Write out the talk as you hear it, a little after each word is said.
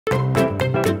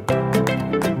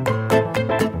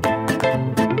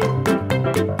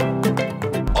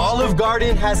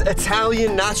Garden has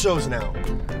Italian nachos now.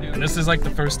 And this is like the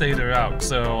first day they're out,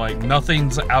 so like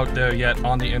nothing's out there yet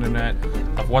on the internet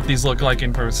of what these look like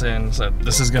in person, so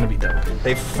this is gonna be dope.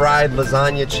 They fried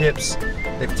lasagna chips.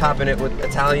 They're topping it with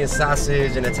Italian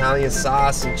sausage and Italian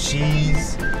sauce and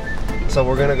cheese. So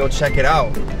we're gonna go check it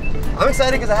out. I'm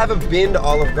excited because I haven't been to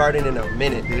Olive Garden in a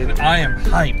minute, dude. I am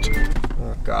hyped.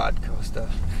 Oh God, Costa.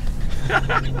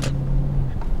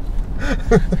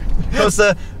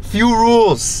 Costa, few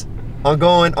rules on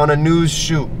going on a news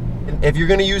shoot. If you're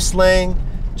gonna use slang,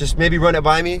 just maybe run it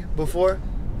by me before.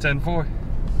 10-4.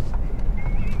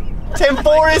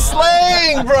 10-4 is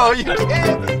slang, bro. You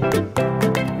can't.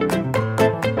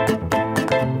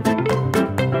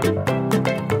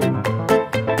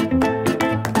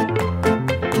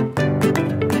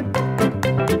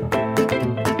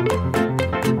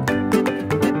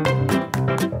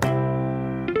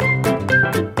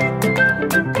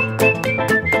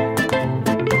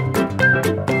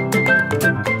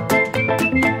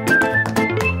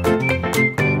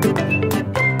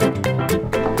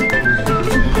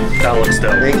 That looks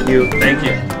dope. Thank you. Thank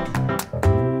you.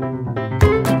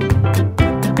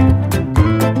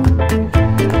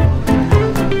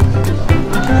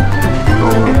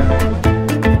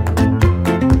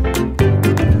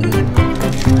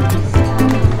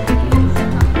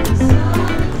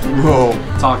 Bro,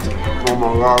 Talk to me. oh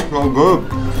my God, so good.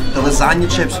 The lasagna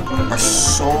chips are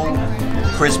so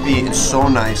crispy and so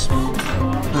nice.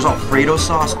 There's alfredo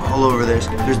sauce all over this.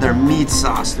 There's their meat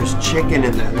sauce. There's chicken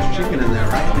in there. There's chicken in there,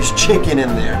 right? There's chicken in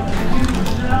there.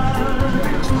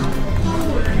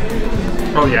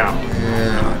 Oh yeah.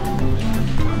 Yeah.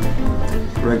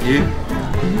 Reggie?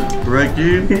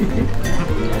 Reggie?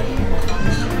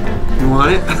 You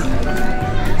want it?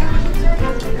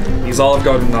 These Olive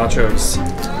Garden nachos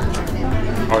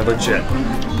are legit.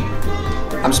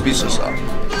 I'm speechless though.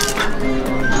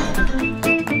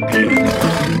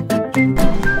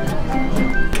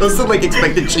 Costa like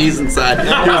expected cheese inside.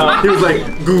 He was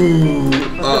like, goo.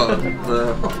 Oh,